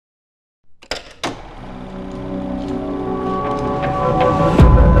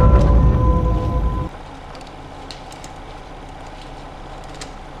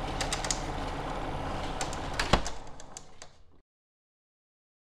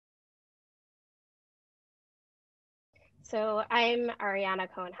So I'm Ariana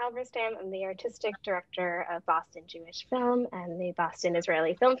Cohen-Halberstam. I'm the artistic director of Boston Jewish Film and the Boston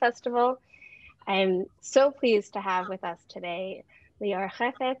Israeli Film Festival. I'm so pleased to have with us today Lior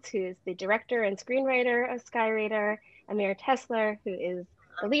Chafetz, who is the director and screenwriter of Skyraider, Amir Tessler, who is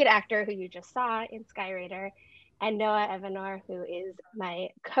the lead actor who you just saw in Skyraider, and Noah Evenor, who is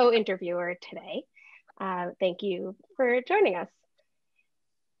my co-interviewer today. Thank you for joining us.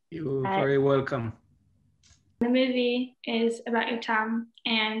 You're very welcome. The movie is about Yotam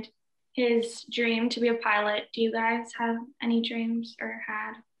and his dream to be a pilot. Do you guys have any dreams or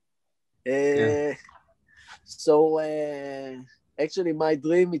had? Actually, my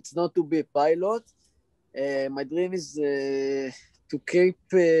dream is not to be a pilot. My dream is to keep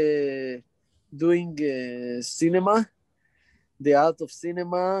doing cinema, the art of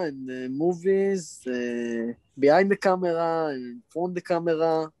cinema and movies, behind the camera and in front of the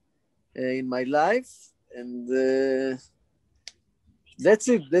camera in my life. And that's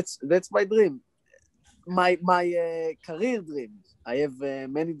it. That's my dream. My career dream. I have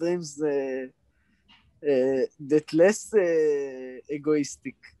many dreams that less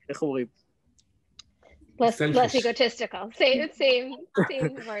egoistic. איך אומרים? Less egotistical. Same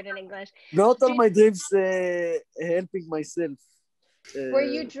word in English. Not all my dreams helping myself. Were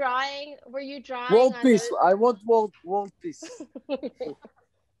you drawing? World peace. I want world peace.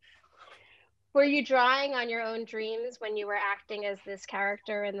 Were you drawing on your own dreams when you were acting as this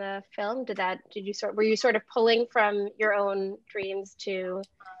character in the film? Were you sort of pulling from your own dreams to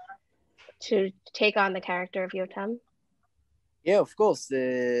take on the character of Yotam? Yeah, of course.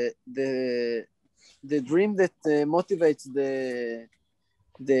 The dream that motivates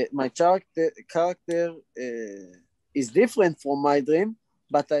my character is different from my dream,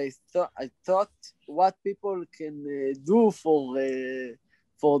 but I thought what people can do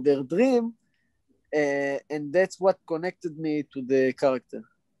for their dream. And that's what connected me to the character.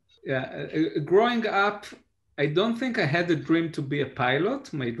 Yeah, growing up, I don't think I had a dream to be a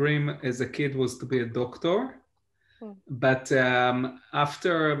pilot. My dream as a kid was to be a doctor. But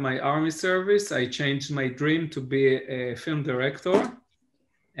after my army service, I changed my dream to be a film director.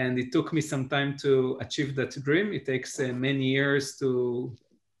 And it took me some time to achieve that dream. It takes many years to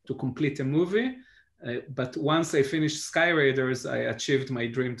complete a movie. But once I finished Skyraiders, I achieved my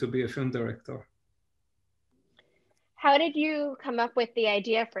dream to be a film director. How did you come up with the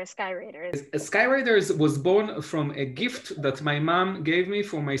idea for Skyraiders? Skyraiders was born from a gift that my mom gave me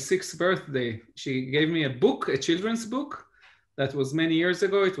for my 6th birthday. She gave me a book, a children's book, that was many years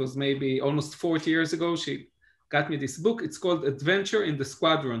ago. It was maybe almost 40 years ago. She got me this book. It's called Adventure in the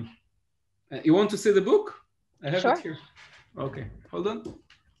Squadron. You want to see the book? I have it here. Okay, hold on.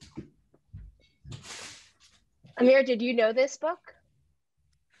 Amir, did you know this book?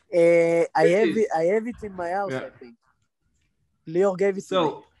 I have it in my house, I think. Lior gave it to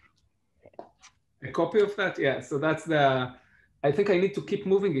me. A copy of that? Yeah, so that's I think I need to keep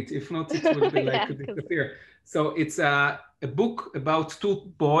moving it. If not, it will be like disappear. So it's a book about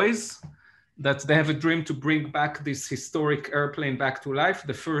 2 boys that they have a dream to bring back this historic airplane back to life,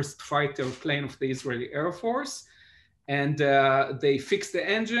 the first fighter plane of the Israeli Air Force. And they fix the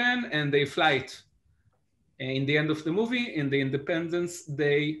engine and they fly it. In the end of the movie, in the Independence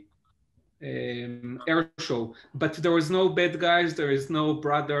Day air show, but there is no bad guys, there is no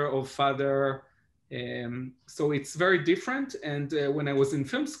brother or father, so it's very different. And when I was in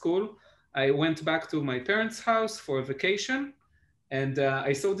film school, I went back to my parents' house for a vacation, and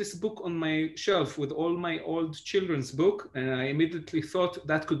I saw this book on my shelf with all my old children's book, and I immediately thought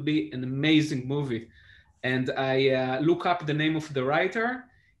that could be an amazing movie. And I look up the name of the writer.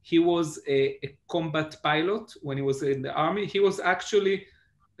 He was a combat pilot when he was in the army. He was actually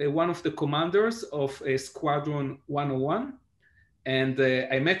one of the commanders of Squadron 101. And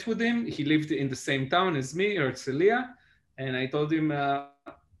I met with him. He lived in the same town as me, Herzliya. And I told him,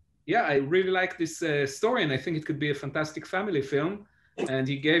 yeah, I really like this story, and I think it could be a fantastic family film. And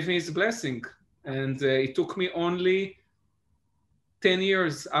he gave me his blessing. And it took me only 10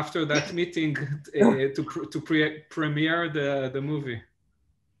 years after that meeting to premiere the movie.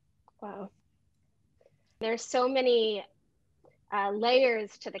 Wow. There's so many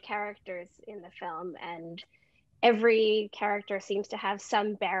layers to the characters in the film, and every character seems to have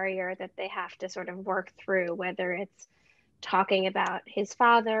some barrier that they have to sort of work through, whether it's talking about his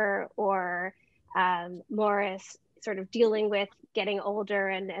father or Morris sort of dealing with getting older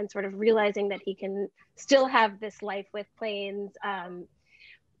and sort of realizing that he can still have this life with planes.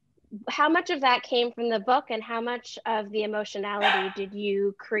 How much of that came from the book, and how much of the emotionality did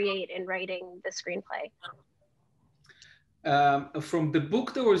you create in writing the screenplay? From the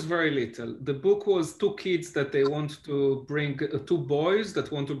book, there was very little. The book was two kids that they want to bring, two boys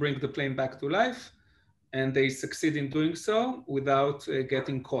that want to bring the plane back to life, and they succeed in doing so without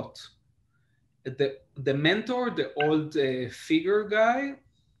getting caught. The mentor, the old figure guy,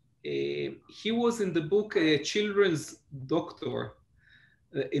 he was in the book a children's doctor.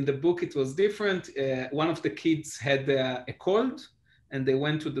 In the book, it was different. One of the kids had a cold, and they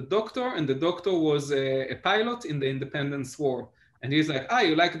went to the doctor, and the doctor was a pilot in the Independence War. And he's like,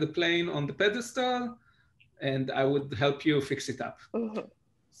 you like the plane on the pedestal? And I would help you fix it up. Mm-hmm.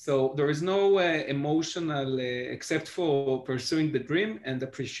 So there is no emotional, except for pursuing the dream and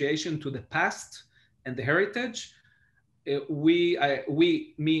appreciation to the past and the heritage. Me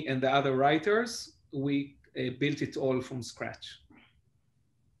and the other writers, we built it all from scratch.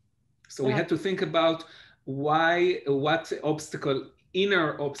 So we had to think about what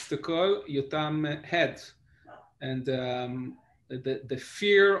inner obstacle Yotam had, and the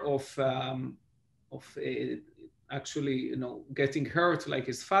fear of actually, getting hurt like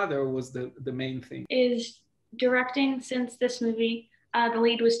his father was the main thing. Is directing, since this movie, the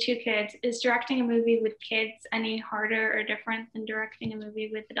lead was two kids, is directing a movie with kids any harder or different than directing a movie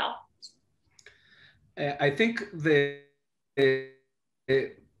with adults? I think there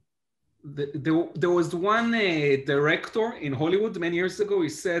was one director in Hollywood many years ago. He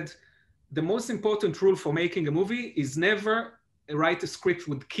said, the most important rule for making a movie is never write a script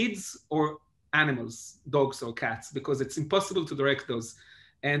with kids or animals, dogs or cats, because it's impossible to direct those.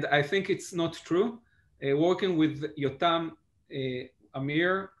 And I think it's not true. Working with Yotam,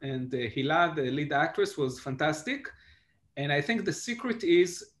 Amir, and Hila, the lead actress, was fantastic. And I think the secret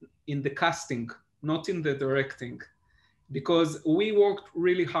is in the casting, not in the directing. Because we worked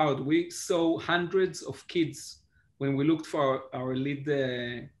really hard. We saw hundreds of kids when we looked for our lead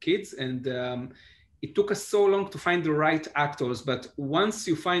kids, and it took us so long to find the right actors. But once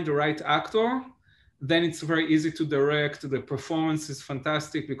you find the right actor, then it's very easy to direct. The performance is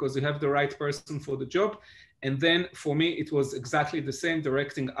fantastic because you have the right person for the job. And then for me, it was exactly the same,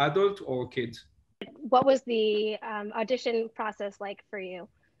 directing adult or kid. What was the audition process like for you?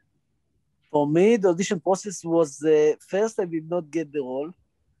 For me, the audition process was first I did not get the role,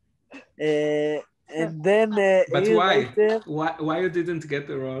 and then. But why? Later, why you didn't get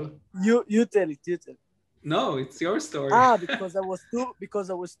the role? You tell it. You tell. No, it's your story. Because I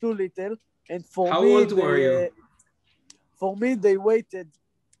was too little, and for How me, old were you? For me, they waited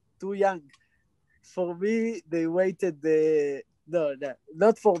too young. For me, they waited. No,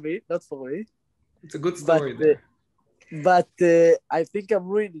 not for me. It's a good story there. But I think I'm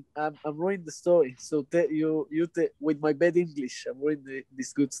ruining the story. So you with my bad English, I'm ruining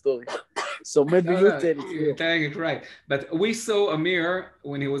this good story. So maybe you tell it. You're telling it right. But we saw Amir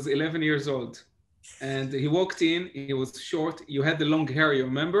when he was 11 years old. And he walked in, he was short. You had the long hair, you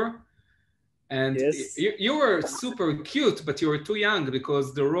remember? And yes. You were super cute, but you were too young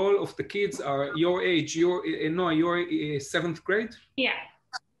because the role of the kids are your age. You're 7th grade? Yeah.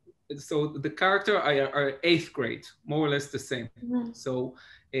 So the character are 8th grade, more or less the same. Mm-hmm. So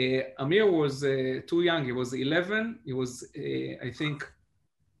Amir was too young. He was 11. He was, I think,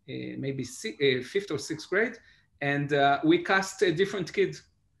 maybe 5th or 6th grade. And we cast a different kid.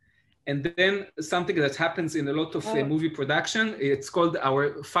 And then something that happens in a lot of movie production, it's called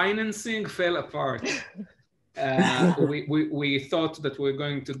our financing fell apart. We thought that we were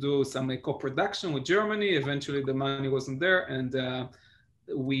going to do some co-production with Germany. Eventually the money wasn't there. And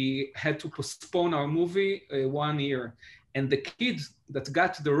we had to postpone our movie 1 year. And the kid that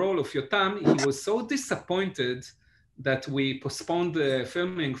got the role of Yotam, he was so disappointed that we postponed the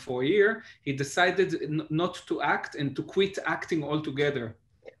filming for a year. He decided not to act and to quit acting altogether.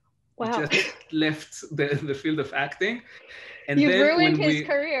 Wow. He just left the field of acting. And you then ruined his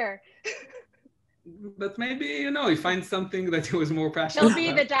career. But maybe, he finds something that he was more passionate about.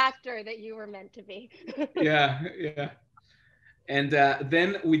 He'll be the doctor that you were meant to be. Yeah. And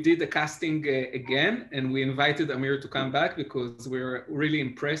then we did the casting again, and we invited Amir to come back because we were really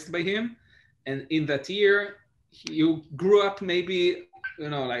impressed by him. And in that year, you grew up maybe,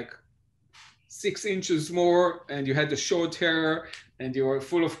 like 6 inches more, and you had the short hair, and you were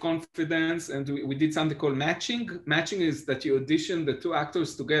full of confidence. And we did something called matching. Matching is that you audition the 2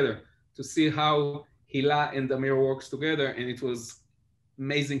 actors together to see how Hila and Amir works together. And it was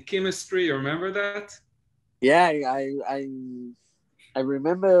amazing chemistry. You remember that? Yeah, I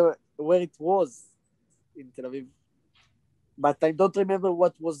remember where it was in Tel Aviv, but I don't remember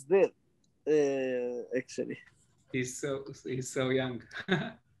what was there. Actually, he's so young.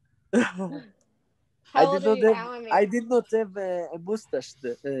 I did not have a mustache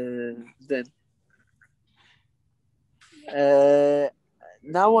then.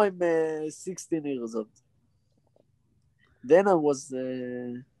 Now I'm 16 years old. Then I was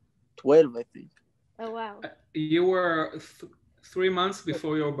 12, I think. Oh, wow. You were 3 months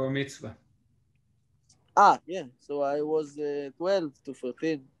before your bar mitzvah. Yeah. So I was 12 to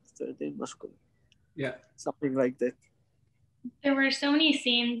 13, משהו כזה. Yeah. Something like that. There were so many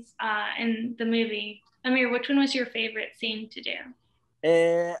scenes in the movie. Amir, which one was your favorite scene to do?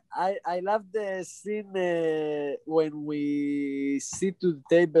 I love the scene when we sit to the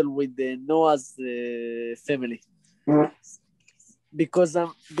table with Noah's family. Because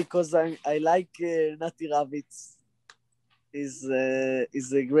I like Nati Ravitz. Is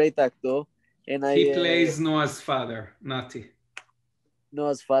a great actor, and he plays Noah's father, Nati.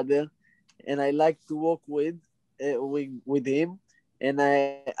 Noah's father, and I like to work with him. And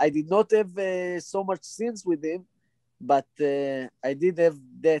I did not have so much scenes with him, but I did have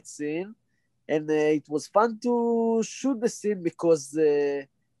that scene, and it was fun to shoot the scene because it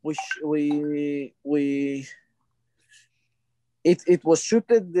was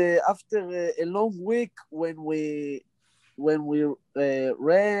shooted after a long week when we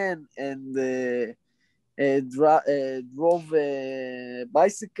ran and drove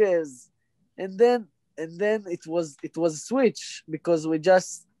bicycles, and then it was a switch because we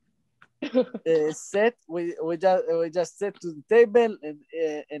just sat to the table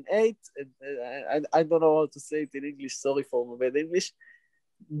and ate, and I don't know how to say it in English, sorry for my bad English,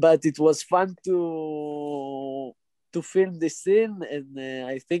 but it was fun to film the scene, and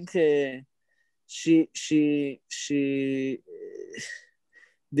I think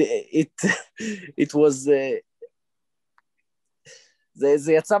it was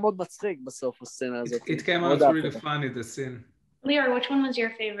זה יצא מאוד מצחיק בסוף הסצנה הזאת. It came out really funny, the scene. Lior, which one was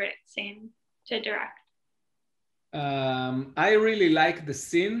your favorite scene to direct? I really like the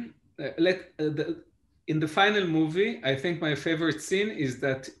scene. In the final movie, I think my favorite scene is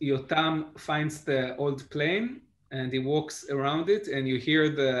that Yotam finds the old plane and he walks around it, and you hear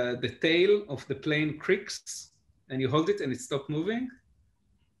the tail of the plane creaks, and you hold it and it stops moving.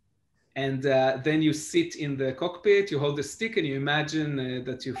 And then you sit in the cockpit, you hold the stick, and you imagine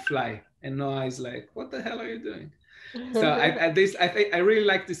that you fly. And Noah is like, "What the hell are you doing?" So I really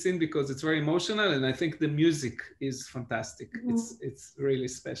like this scene because it's very emotional, and I think the music is fantastic. It's really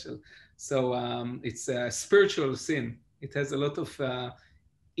special. So it's a spiritual scene. It has a lot of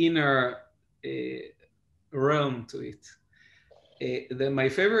inner realm to it. My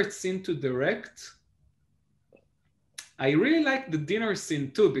favorite scene to direct, I really like the dinner scene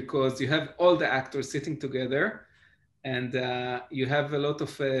too, because you have all the actors sitting together, and you have a lot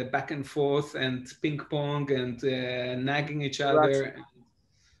of back and forth and ping pong and nagging each other.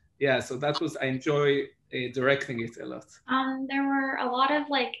 Yeah, so I enjoy directing it a lot. There were a lot of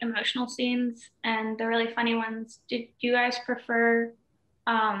like emotional scenes and the really funny ones. Did you guys prefer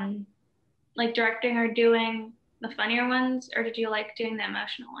like directing or doing the funnier ones, or did you like doing the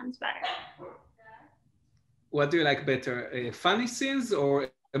emotional ones better? What do you like better, funny scenes or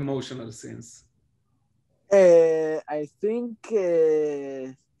emotional scenes? I think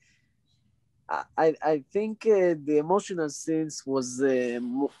I think the emotional scenes was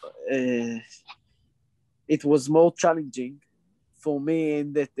it was more challenging for me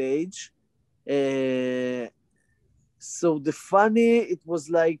in that age. So the funny, it was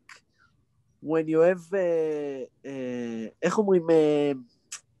like when you have איך אומרים,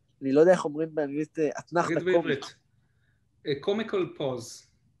 אני לא יודע איך אומרים באנגלית, אתנחתא קומית. Comical pause.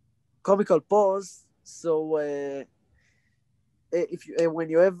 Comical pause. So if you, when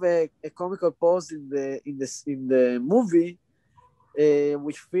you have a comical pause in the movie,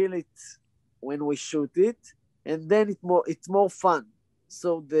 we feel it when we shoot it, and then it's more fun. So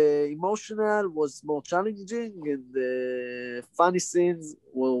the emotional was more challenging, and the funny scenes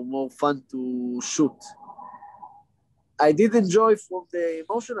were more fun to shoot. I did enjoy from the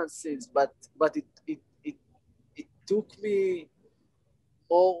emotional scenes, but it took me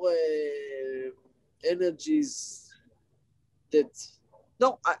more energies. That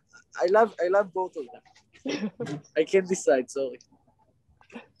no, I love both of them. I can't decide. Sorry.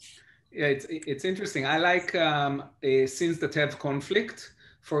 Yeah, it's interesting. I like scenes that have conflict.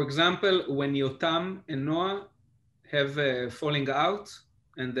 For example, when Yotam and Noah have falling out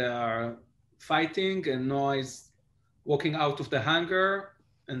and they are fighting, and Noah is walking out of the hangar,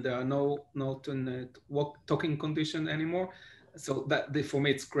 and there are no talking condition anymore. So for me,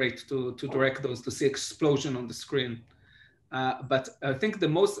 it's great to direct those, to see explosion on the screen. But I think the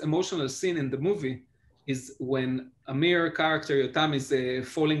most emotional scene in the movie is when Amir character Yotam is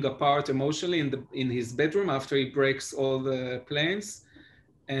falling apart emotionally in his bedroom after he breaks all the planes,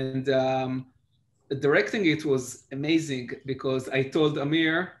 and directing it was amazing because I told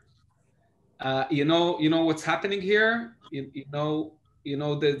Amir, you know what's happening here. You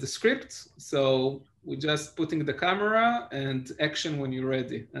know the script. So we're just putting the camera and action when you're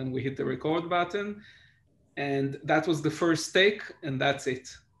ready, and we hit the record button, and that was the first take, and that's it.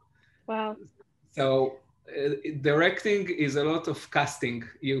 Wow. So directing is a lot of casting.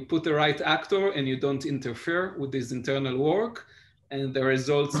 You put the right actor, and you don't interfere with his internal work, and the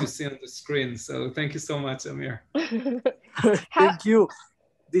results you see on the screen. So thank you so much, Amir. Thank you.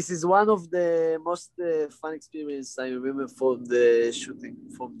 This is one of the most fun experience I remember from the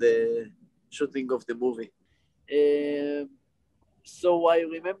shooting of the movie. So I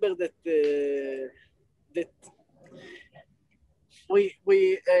remember that this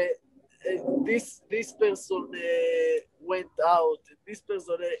person went out. This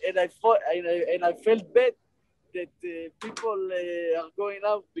person and I felt bad that people are going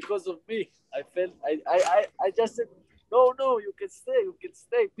out because of me. I just said, no, you can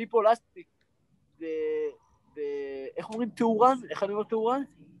stay. People asked me, איך אומרים תאורן? איך אני אומר תאורן?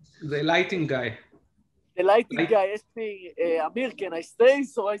 The lighting guy. The lighting guy asked me, Amir, can I stay?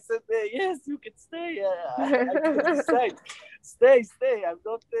 So I said, yes, you can stay. I can decide. Stay. I'm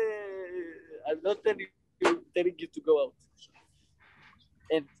not telling you to go out.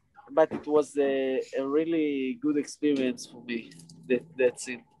 But it was a really good experience for me. That's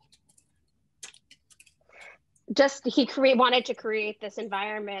it. Just he wanted to create this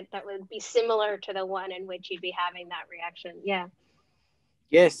environment that would be similar to the one in which he'd be having that reaction. Yeah.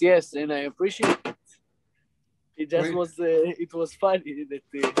 Yes, and I appreciate it. It was funny that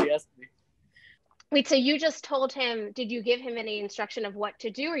he asked me. Wait, so you just told him, did you give him any instruction of what to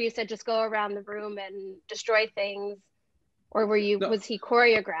do, or you said just go around the room and destroy things, or was he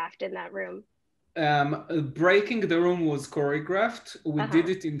choreographed in that room? Breaking the room was choreographed. We did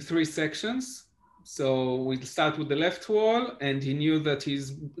it in 3 sections. So we start with the left wall, and he knew that he's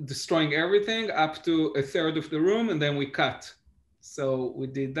destroying everything up to a third of the room, and then we cut. So we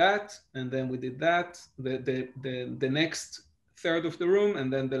did that, and then we did that, the next third of the room,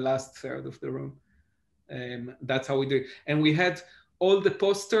 and then the last third of the room. That's how we do it. And we had all the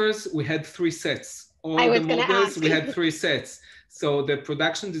posters, we had 3 sets. All the models, we had 3 sets. So the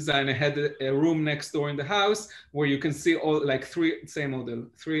production designer had a room next door in the house where you can see all like 3 same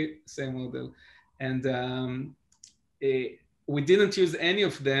model. And we didn't use any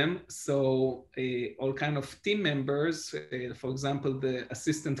of them. So all kind of team members, for example, the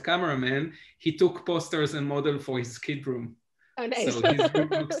assistant cameraman, he took posters and model for his kid room. Oh, nice. So his room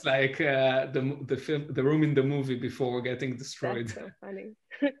looks like the room in the movie before getting destroyed. That's so funny.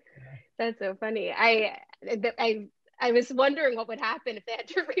 That's so funny. I was wondering what would happen if they had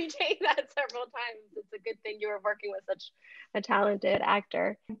to retake that several times. It's a good thing you were working with such a talented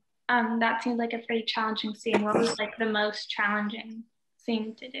actor. That seems like a pretty challenging scene. What was like the most challenging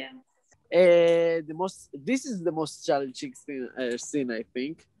scene to do? This is the most challenging scene, I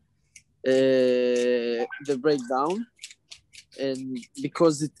think. The breakdown, and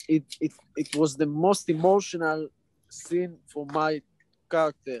because it was the most emotional scene for my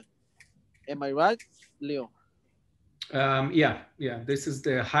character. Am I right, Leo? Yeah. This is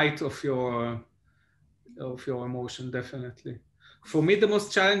the height of your emotion, definitely. For me, the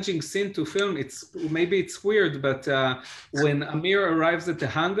most challenging scene to film, maybe it's weird, but when Amir arrives at the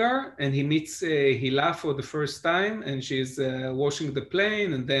hangar and he meets Hila for the first time, and she's washing the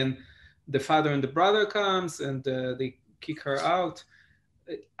plane, and then the father and the brother comes and they kick her out.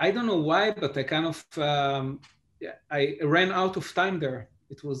 I don't know why, but I kind of I ran out of time there.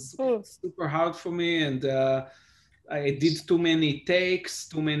 It was super hard for me, and I did too many takes,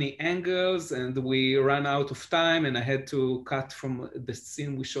 too many angles, and we ran out of time, and I had to cut from the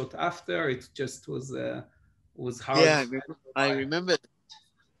scene we shot after. It just was hard. Yeah, I remember.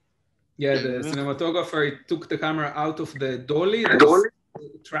 Yeah, the cinematographer took the camera out of the dolly,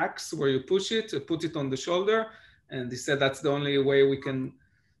 tracks where you push it, put it on the shoulder, and he said that's the only way we can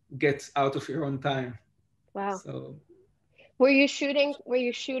get out of here on time. Wow. So. Were you shooting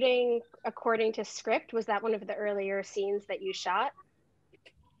according to script? Was that one of the earlier scenes that you shot?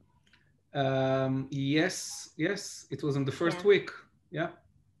 Yes. It was in the first week. Yeah,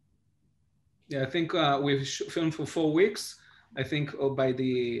 I think we filmed for 4 weeks. I think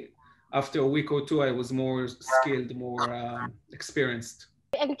after a week or 2, I was more skilled, more experienced.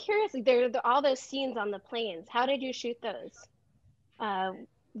 I'm curious, there are all those scenes on the planes. How did you shoot those?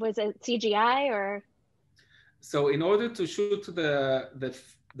 Was it CGI or? So in order to shoot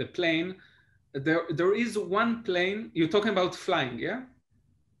the plane, there is one plane. You're talking about flying, yeah?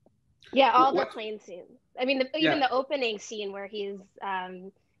 Yeah, all the plane scenes. I mean, even the opening scene where he's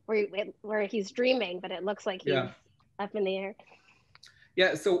where he's dreaming, but it looks like he's up in the air.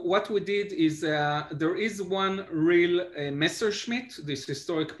 Yeah, so what we did is there is one real Messerschmitt, this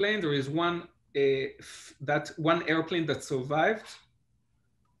historic plane. There is one airplane that survived,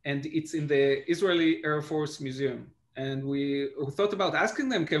 and it's in the Israeli Air Force Museum. And we thought about asking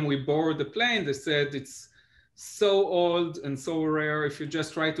them, can we borrow the plane? They said it's so old and so rare. If you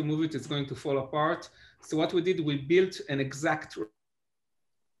just try to move it, it's going to fall apart. So what we did, we built an exact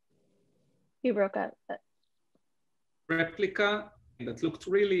You broke up. Replica that looked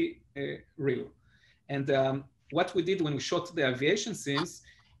really real. And what we did when we shot the aviation scenes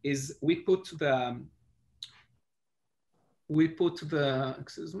is we put the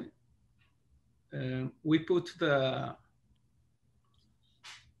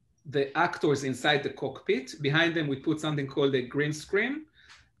actors inside the cockpit. Behind them, we put something called a green screen.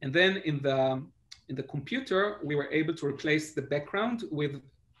 And then in the computer, we were able to replace the background with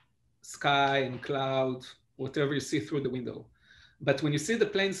sky and cloud, whatever you see through the window. But when you see the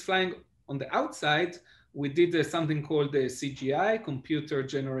planes flying on the outside, we did something called the CGI, computer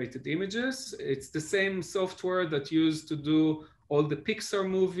generated images. It's the same software that used to do all the Pixar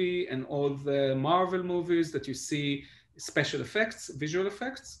movie and all the Marvel movies that you see special effects, visual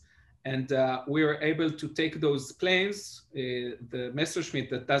effects. And we were able to take those planes, the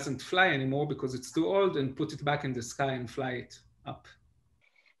Messerschmitt that doesn't fly anymore because it's too old, and put it back in the sky and fly it up.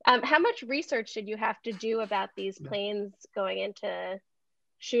 How much research did you have to do about these planes going into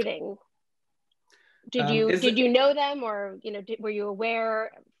shooting? Did you know them, or were you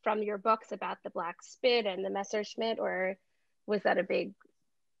aware from your books about the Black Spit and the Messerschmitt, or was there a big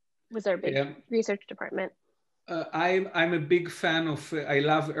research department? I'm a big fan of, I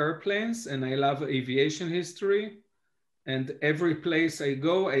love airplanes and I love aviation history. And every place I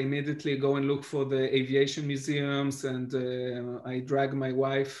go, I immediately go and look for the aviation museums, and I drag my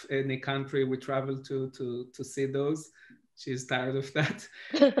wife any country we travel to see those. She's tired of that.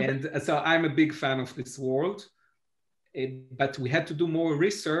 And so I'm a big fan of this world. But we had to do more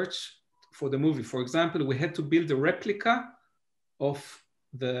research for the movie. For example, we had to build a replica of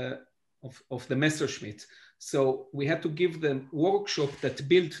the Messerschmitt. So we had to give the workshop that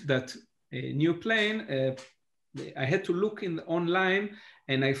built that new plane. I had to look online,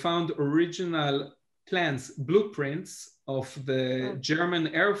 and I found original plans, blueprints of the German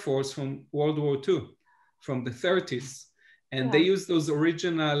Air Force from World War II, from the 30s. And they used those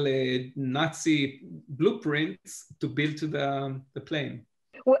original Nazi blueprints to build the plane.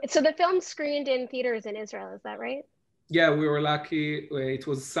 So the film screened in theaters in Israel, is that right? Yeah, we were lucky. It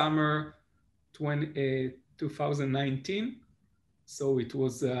was summer 2019. So it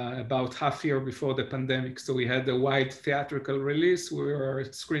was about half year before the pandemic. So we had a wide theatrical release. We were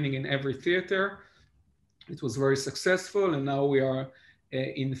screening in every theater. It was very successful. And now we are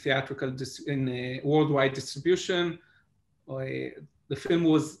in worldwide distribution. The film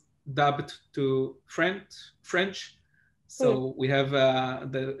was dubbed to French. So we have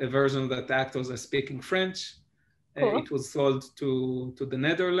a version that the actors are speaking French. Cool. It was sold to the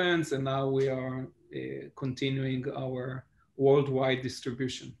Netherlands, and now we are continuing our worldwide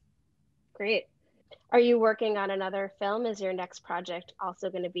distribution. Great. Are you working on another film? Is your next project also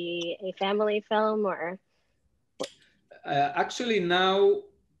going to be a family film, or? Actually, now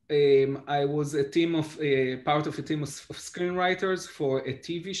I was part of a team of screenwriters for a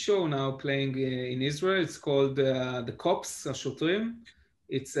TV show now playing in Israel. It's called The Cops, Ashotrim.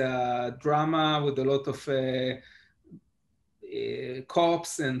 It's a drama with a lot of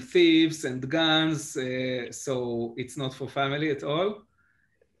cops and thieves and guns, so it's not for family at all.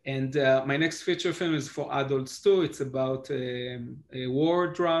 And my next feature film is for adults too. It's about a war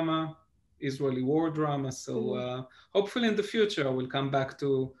drama, Israeli war drama. So hopefully in the future I will come back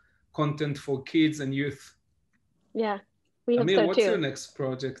to content for kids and youth. Yeah, we hope Amir, so what's too. your next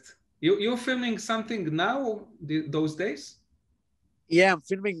project? You're filming something now those days? Yeah, I'm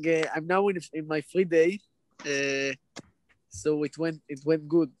filming. I'm now in my free day. So it went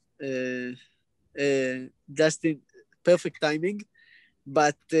good, just in perfect timing.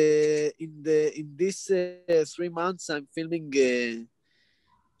 But in this 3 months, I'm filming.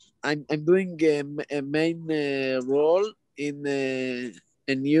 I'm doing a main role in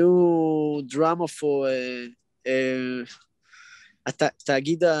a new drama for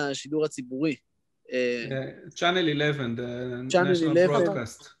תאגיד השידור הציבורי. Channel 11, the Channel national 11,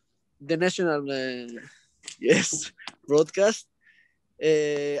 broadcast. The national, yes, broadcast.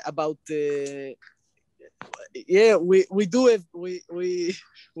 About we do have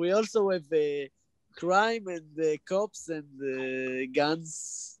we also have crime and cops and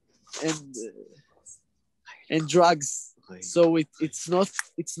guns and drugs. So it's not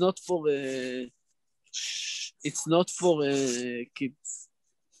for kids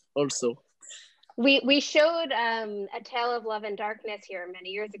also. We showed A Tale of Love and Darkness here many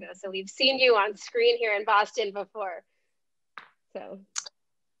years ago, so we've seen you on screen here in Boston before. So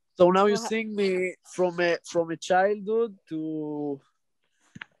now you're seeing me from a childhood to,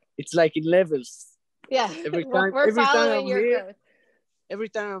 it's like in levels. Yeah, every time I'm your here, growth. Every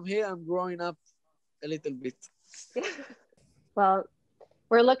time I'm here, I'm growing up a little bit. Well,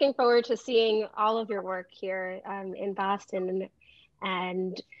 we're looking forward to seeing all of your work here in Boston,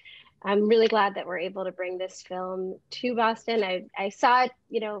 and I'm really glad that we're able to bring this film to Boston. I saw it,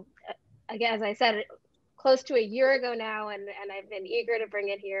 again, as I said, close to a year ago now, and I've been eager to bring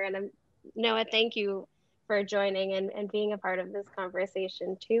it here. And Noah, thank you for joining and being a part of this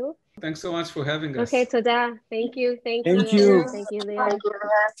conversation too. Thanks so much for having us. Okay, Toda. Thank you, Lior. Thank you, Lior.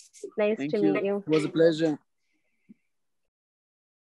 Nice to meet you. It was a pleasure.